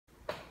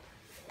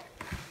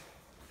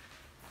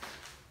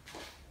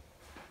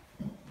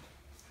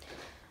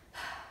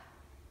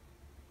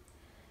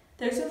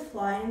There's a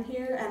fly in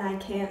here and I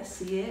can't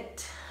see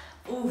it.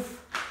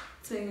 Oof,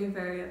 it's making me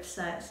very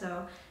upset.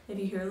 So if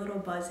you hear a little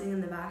buzzing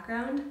in the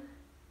background,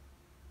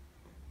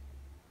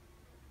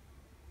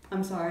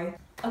 I'm sorry.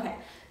 Okay,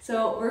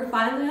 so we're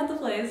finally at the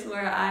place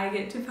where I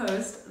get to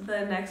post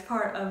the next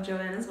part of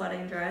Joanna's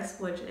wedding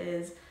dress, which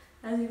is,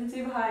 as you can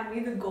see behind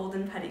me, the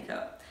golden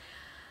petticoat.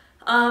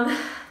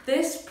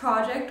 This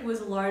project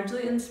was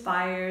largely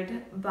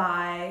inspired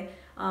by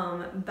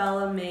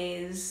Bella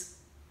May's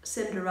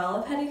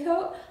Cinderella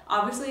petticoat.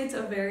 Obviously, it's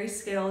a very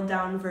scaled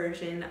down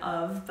version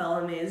of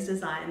Bella May's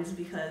designs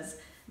because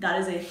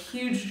that is a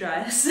huge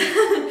dress,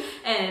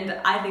 and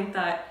I think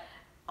that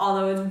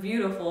although it's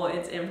beautiful,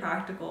 it's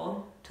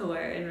impractical to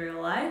wear in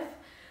real life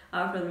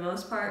for the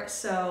most part.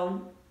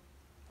 So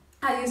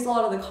I used a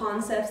lot of the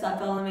concepts that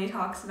Bella May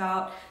talks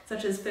about,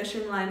 such as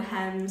fishing line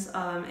hems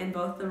in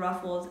both the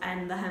ruffles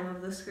and the hem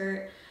of the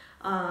skirt,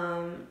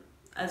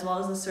 as well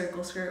as the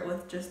circle skirt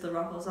with just the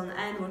ruffles on the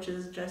end, which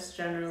is just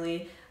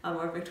generally a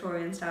more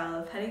Victorian style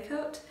of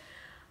petticoat.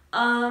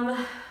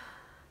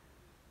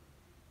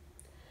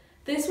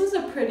 This was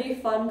a pretty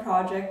fun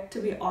project, to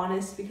be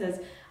honest, because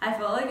I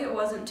felt like it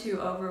wasn't too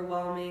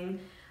overwhelming.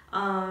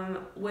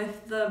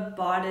 With the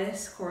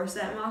bodice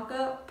corset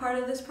mock-up part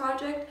of this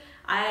project,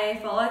 I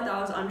felt like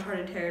that was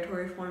uncharted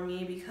territory for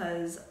me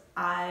because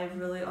I've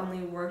really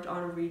only worked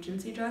on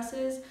Regency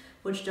dresses,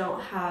 which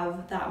don't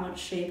have that much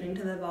shaping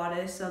to the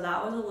bodice, so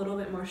that was a little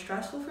bit more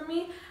stressful for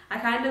me. I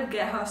kind of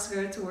get how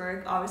skirts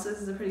work. Obviously,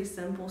 this is a pretty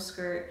simple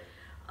skirt,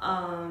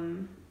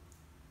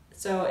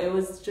 so it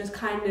was just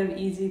kind of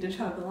easy to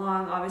chug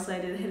along. Obviously, I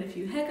did hit a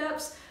few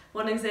hiccups.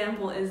 One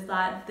example is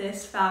that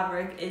this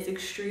fabric is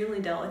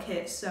extremely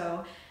delicate,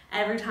 so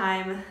every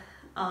time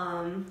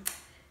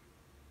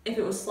if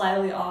it was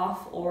slightly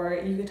off or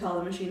you could tell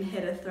the machine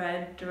hit a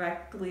thread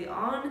directly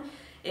on,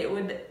 it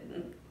would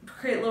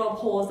create little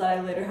holes that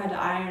I later had to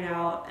iron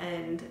out,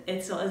 and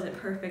it still isn't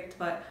perfect,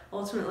 but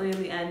ultimately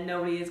in the end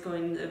nobody is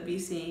going to be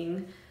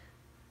seeing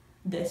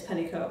this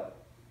petticoat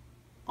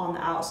on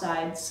the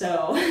outside,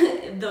 so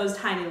those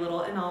tiny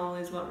little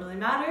anomalies won't really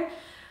matter.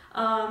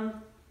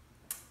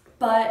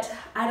 But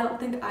I don't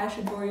think I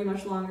should bore you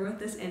much longer with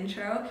this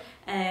intro,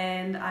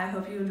 and I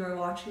hope you enjoy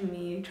watching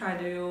me try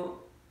to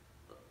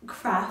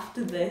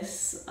craft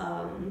this.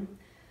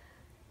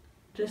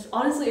 Just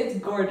honestly, it's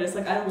gorgeous.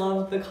 Like, I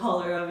love the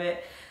color of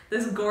it.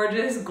 This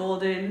gorgeous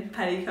golden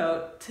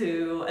petticoat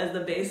as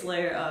the base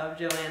layer of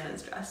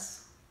Joanna's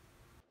dress.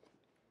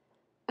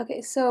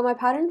 Okay, so my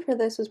pattern for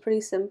this was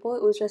pretty simple.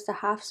 It was just a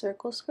half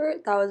circle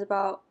skirt that was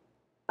about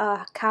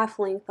calf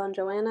length on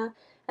Joanna,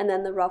 and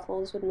then the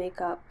ruffles would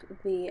make up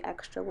the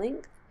extra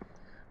length.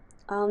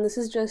 This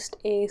is just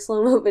a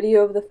slow-mo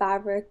video of the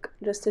fabric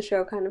just to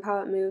show kind of how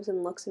it moves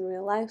and looks in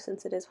real life,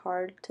 since it is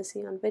hard to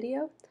see on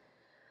video.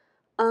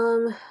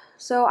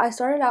 So I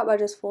started out by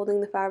just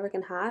folding the fabric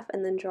in half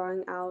and then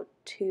drawing out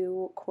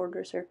 2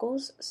 quarter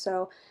circles.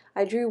 So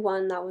I drew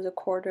one that was a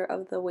quarter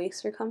of the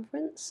waist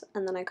circumference,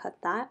 and then I cut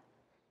that.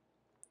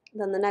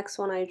 Then the next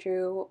one I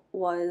drew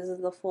was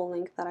the full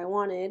length that I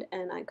wanted,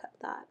 and I cut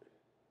that.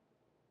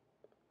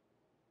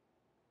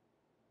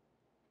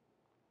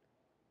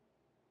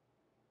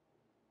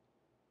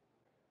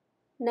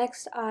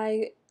 Next,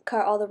 I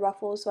cut all the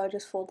ruffles, so I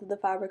just folded the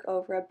fabric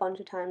over a bunch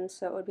of times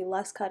so it would be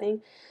less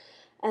cutting.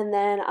 And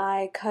then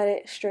I cut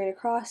it straight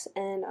across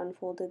and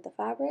unfolded the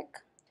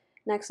fabric.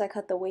 Next, I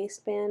cut the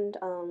waistband,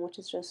 which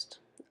is just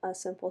a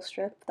simple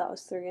strip that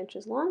was 3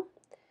 inches long.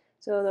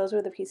 So those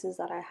were the pieces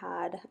that I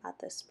had at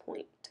this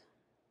point.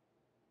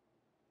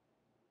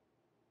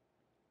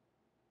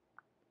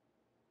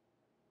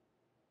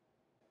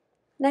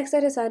 Next, I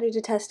decided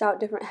to test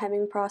out different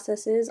hemming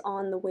processes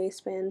on the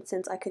waistband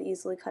since I could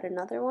easily cut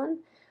another one.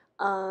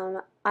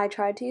 I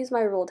tried to use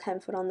my rolled hem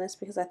foot on this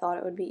because I thought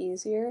it would be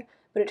easier,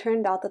 but it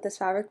turned out that this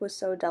fabric was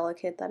so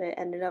delicate that it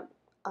ended up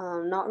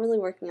not really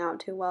working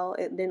out too well.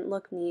 It didn't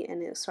look neat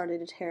and it started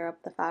to tear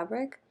up the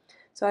fabric.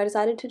 So I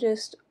decided to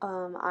just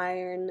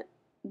iron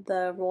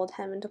the rolled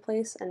hem into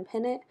place and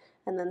pin it,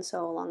 and then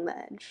sew along the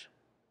edge.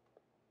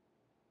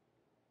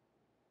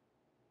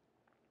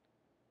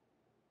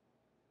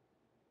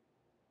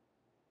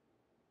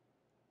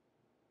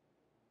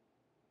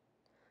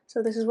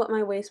 So this is what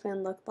my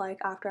waistband looked like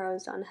after I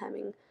was done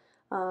hemming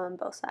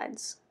both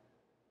sides.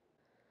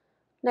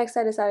 Next,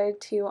 I decided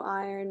to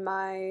iron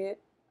my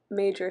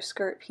major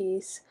skirt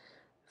piece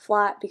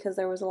flat because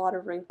there was a lot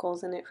of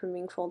wrinkles in it from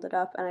being folded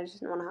up, and I just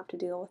didn't want to have to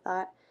deal with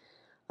that.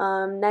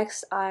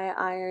 Next, I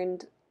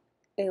ironed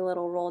a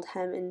little rolled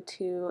hem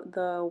into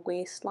the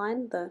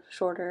waistline, the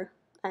shorter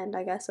end,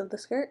 I guess, of the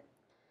skirt,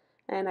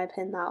 and I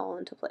pinned that all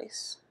into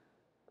place.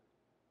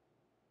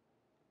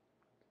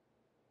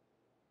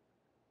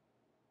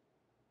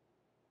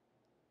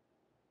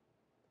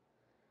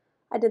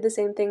 I did the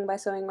same thing by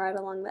sewing right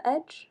along the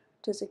edge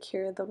to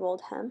secure the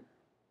rolled hem.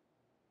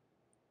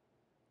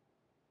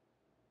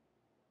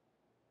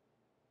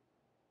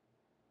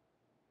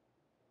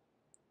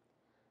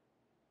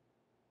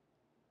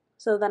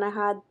 So then I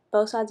had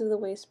both sides of the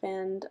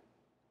waistband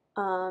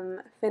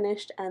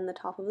finished and the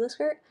top of the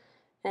skirt,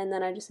 and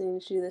then I just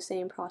needed to do the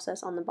same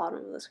process on the bottom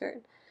of the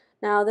skirt.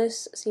 Now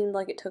this seemed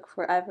like it took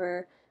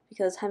forever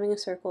because hemming a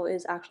circle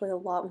is actually a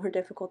lot more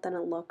difficult than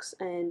it looks,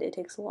 and it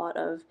takes a lot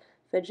of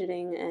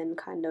fidgeting and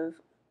kind of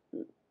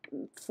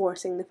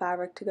forcing the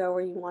fabric to go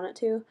where you want it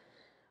to.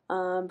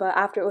 But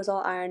after it was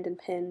all ironed and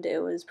pinned, it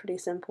was pretty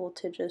simple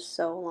to just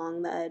sew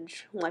along the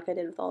edge like I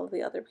did with all of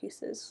the other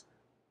pieces.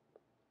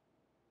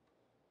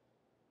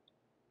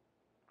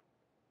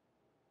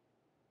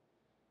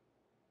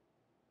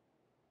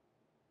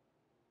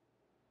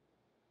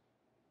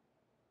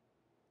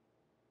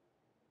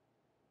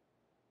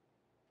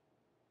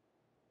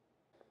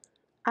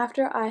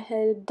 After I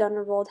had done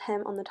a rolled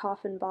hem on the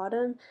top and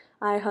bottom,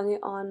 I hung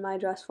it on my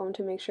dress form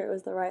to make sure it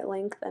was the right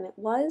length, and it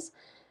was.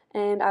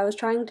 And I was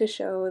trying to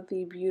show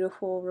the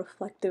beautiful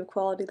reflective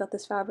quality that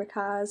this fabric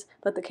has,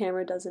 but the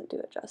camera doesn't do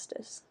it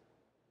justice.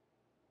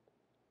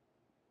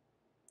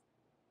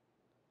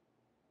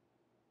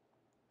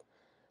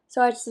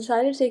 So I just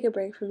decided to take a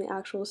break from the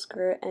actual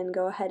skirt and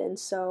go ahead and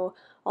sew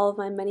all of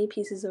my many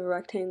pieces of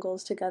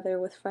rectangles together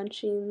with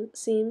French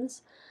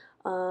seams.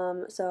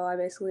 So I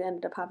basically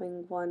ended up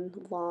having one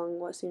long,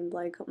 what seemed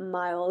like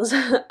miles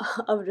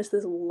of just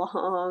this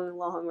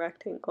long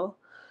rectangle.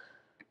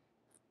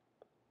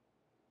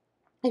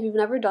 If you've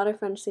never done a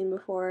French seam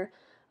before,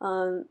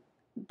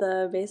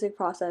 the basic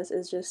process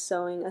is just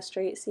sewing a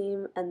straight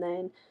seam, and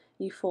then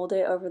you fold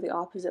it over the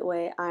opposite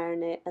way,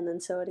 iron it, and then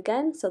sew it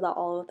again so that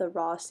all of the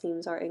raw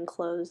seams are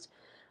enclosed,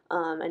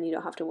 and you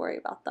don't have to worry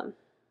about them.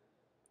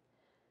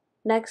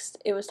 Next,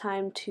 it was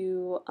time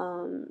to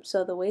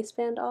sew the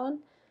waistband on.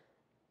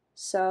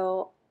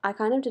 So I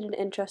kind of did an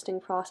interesting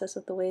process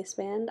with the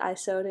waistband. I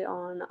sewed it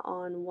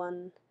on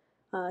one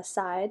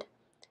side,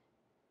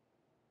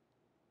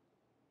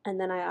 and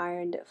then I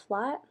ironed it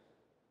flat.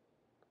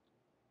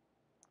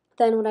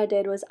 Then what I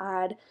did was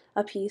add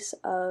a piece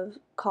of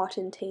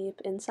cotton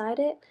tape inside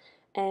it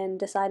and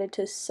decided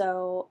to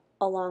sew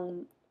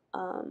along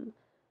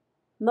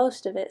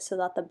most of it so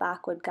that the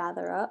back would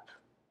gather up.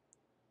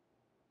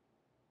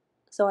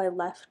 So I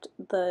left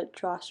the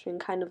drawstring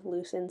kind of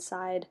loose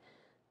inside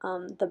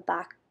the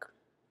back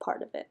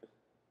part of it.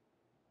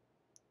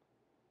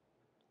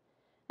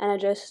 And I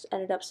just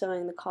ended up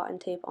sewing the cotton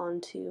tape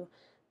onto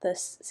the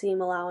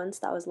seam allowance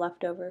that was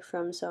left over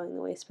from sewing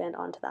the waistband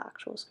onto the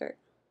actual skirt.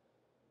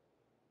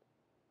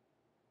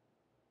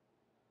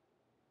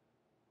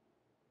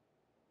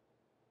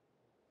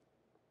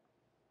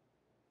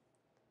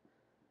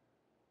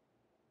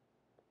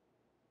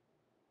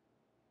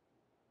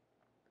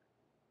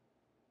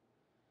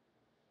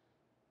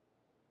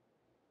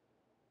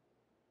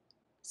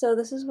 So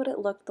this is what it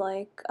looked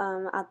like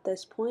at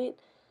this point.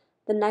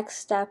 The next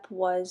step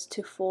was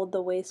to fold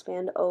the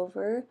waistband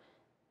over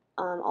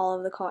all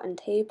of the cotton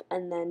tape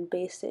and then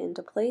baste it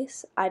into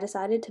place. I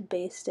decided to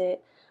baste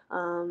it.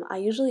 I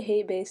usually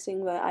hate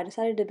basting, but I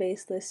decided to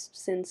baste this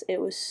since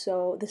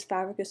this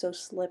fabric is so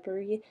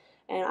slippery,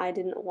 and I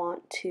didn't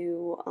want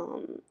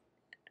to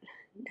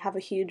have a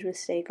huge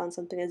mistake on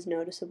something as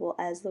noticeable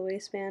as the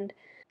waistband.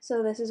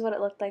 So this is what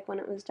it looked like when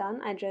it was done.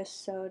 I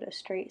just sewed a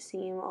straight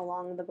seam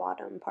along the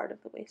bottom part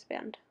of the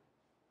waistband.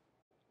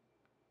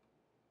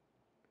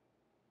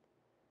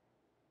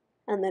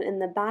 And then in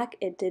the back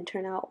it did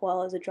turn out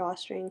well as a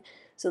drawstring,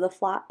 so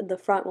the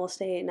front will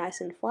stay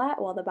nice and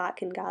flat while the back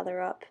can gather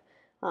up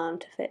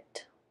to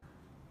fit.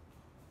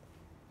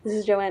 This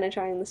is Joanna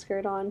trying the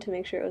skirt on to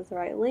make sure it was the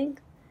right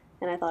length,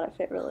 and I thought it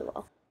fit really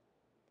well.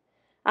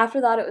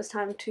 After that, it was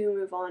time to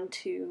move on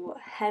to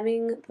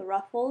hemming the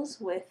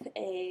ruffles with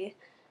a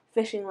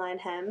fishing line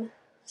hem.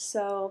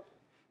 So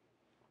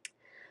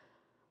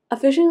a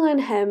fishing line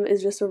hem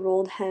is just a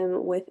rolled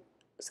hem with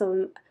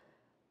the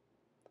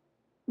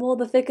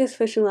thickest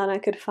fishing line I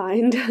could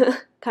find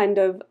kind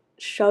of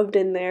shoved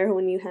in there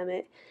when you hem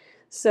it.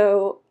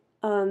 So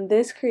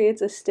this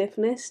creates a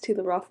stiffness to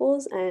the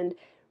ruffles and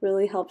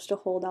really helps to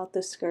hold out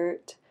the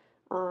skirt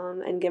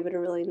and give it a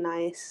really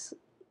nice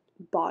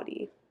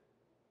body.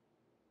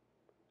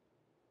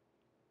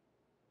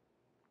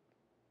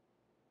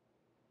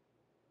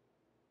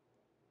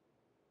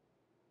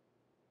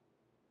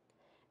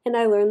 And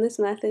I learned this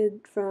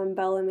method from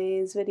Bella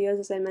May's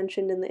videos, as I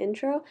mentioned in the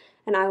intro,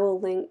 and I will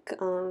link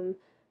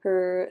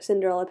her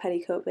Cinderella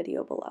petticoat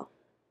video below.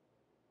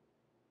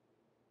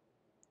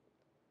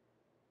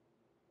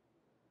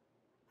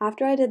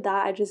 After I did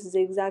that, I just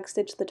zigzag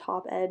stitched the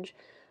top edge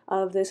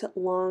of this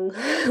long,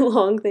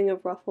 long thing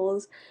of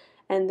ruffles,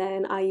 and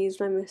then I used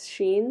my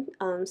machine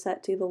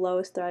set to the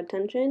lowest thread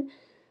tension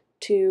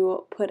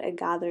to put a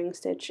gathering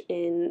stitch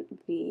in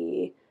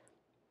the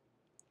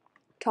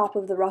top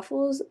of the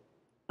ruffles.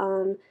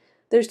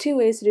 There's two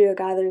ways to do a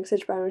gathering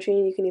stitch by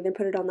machine. You can either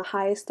put it on the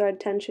highest thread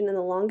tension and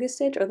the longest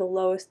stitch, or the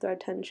lowest thread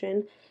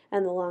tension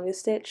and the longest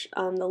stitch.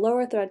 The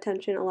lower thread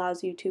tension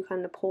allows you to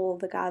kind of pull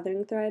the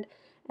gathering thread,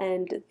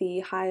 and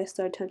the highest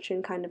thread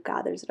tension kind of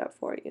gathers it up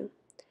for you.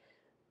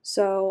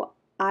 So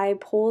I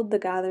pulled the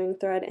gathering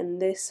thread,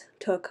 and this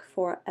took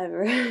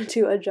forever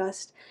to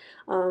adjust.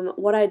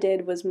 What I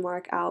did was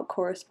mark out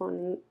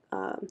corresponding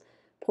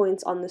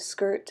points on the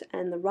skirt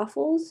and the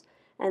ruffles,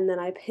 and then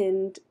I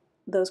pinned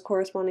those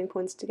corresponding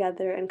points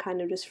together and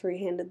kind of just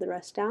free-handed the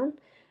rest down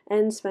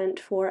and spent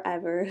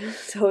forever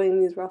sewing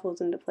these ruffles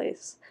into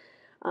place.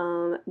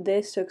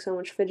 This took so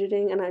much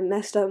fidgeting and I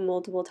messed up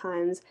multiple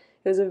times.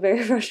 It was a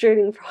very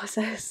frustrating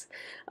process,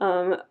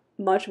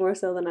 much more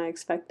so than I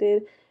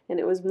expected, and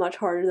it was much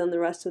harder than the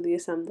rest of the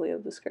assembly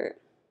of the skirt.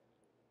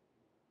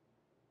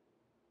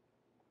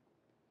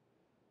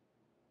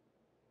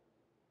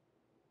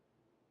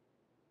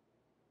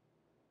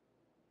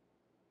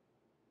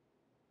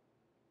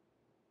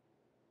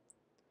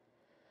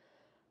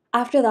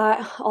 After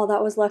that, all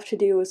that was left to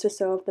do was to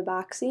sew up the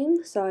back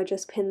seam, so I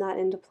just pinned that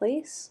into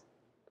place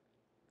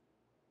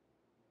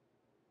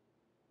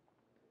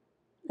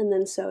and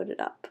then sewed it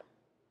up.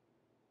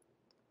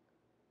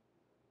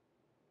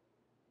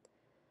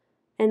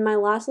 And my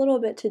last little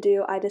bit to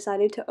do, I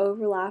decided to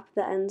overlap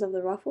the ends of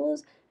the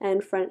ruffles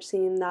and French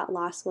seam that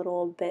last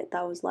little bit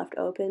that was left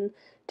open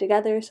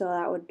together so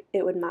that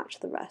it would match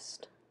the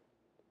rest.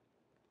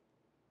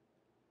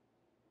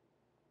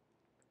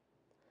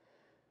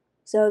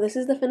 So this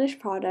is the finished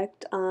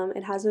product.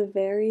 It has a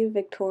very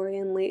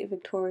Victorian, late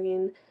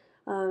Victorian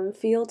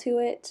feel to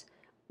it.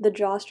 The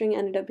drawstring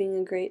ended up being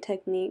a great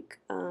technique,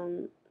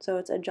 so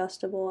it's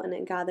adjustable and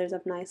it gathers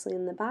up nicely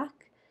in the back.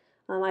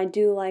 I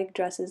do like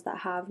dresses that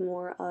have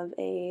more of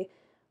a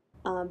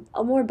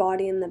more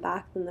body in the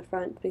back than the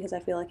front because I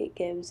feel like it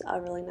gives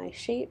a really nice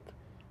shape.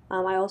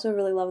 I also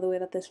really love the way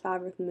that this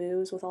fabric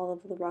moves with all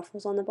of the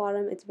ruffles on the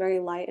bottom. It's very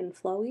light and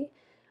flowy,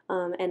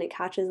 and it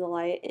catches the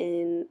light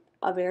in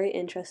a very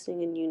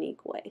interesting and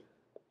unique way.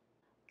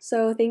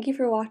 So thank you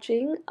for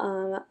watching.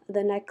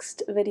 The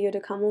next video to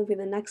come will be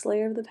the next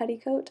layer of the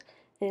petticoat,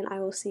 and I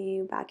will see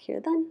you back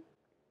here then.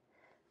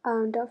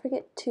 Don't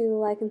forget to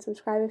like and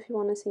subscribe if you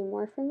want to see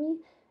more from me,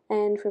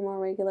 and for more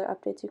regular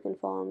updates you can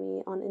follow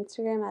me on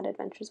Instagram at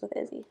Adventures with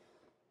Izzy.